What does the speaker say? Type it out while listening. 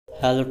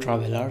Hello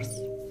travelers,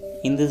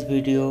 in this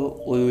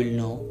video we will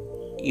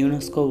know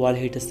UNESCO World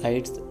Heritage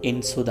Sites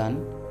in Sudan.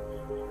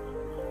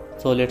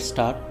 So let's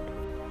start.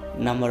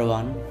 Number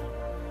 1.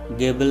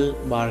 Gebel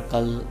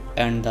Barkal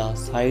and the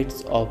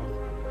sites of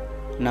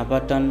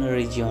Napatan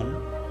region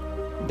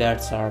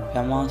that are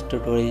famous to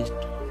tourists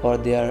for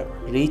their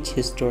rich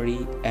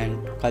history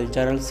and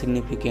cultural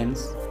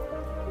significance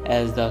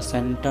as the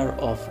center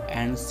of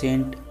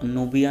ancient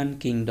Nubian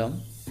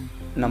kingdom.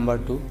 Number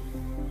 2.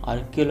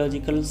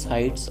 Archaeological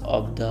sites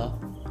of the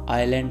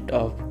island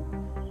of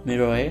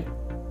Meroe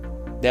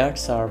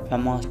that are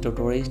famous to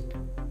tourists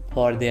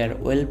for their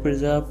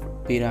well-preserved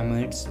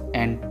pyramids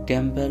and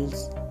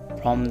temples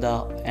from the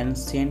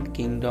ancient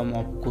kingdom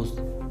of Kush.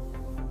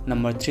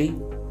 Number 3.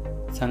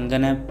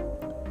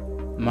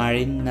 Sanganeb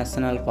Marine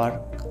National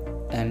Park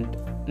and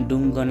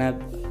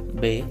Dunganab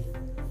Bay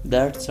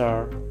that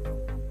are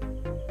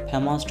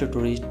famous to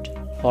tourists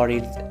for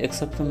its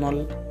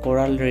exceptional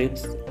coral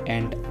reefs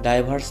and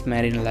diverse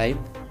marine life,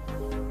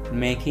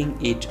 making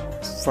it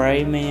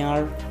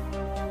premier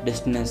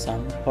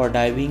destination for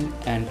diving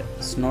and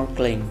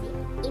snorkeling.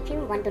 If you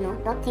want to know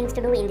top things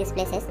to do in these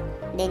places,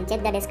 then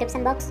check the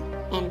description box,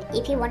 and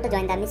if you want to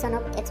join the mission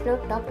of explore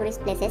top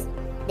tourist places,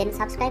 then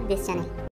subscribe this channel.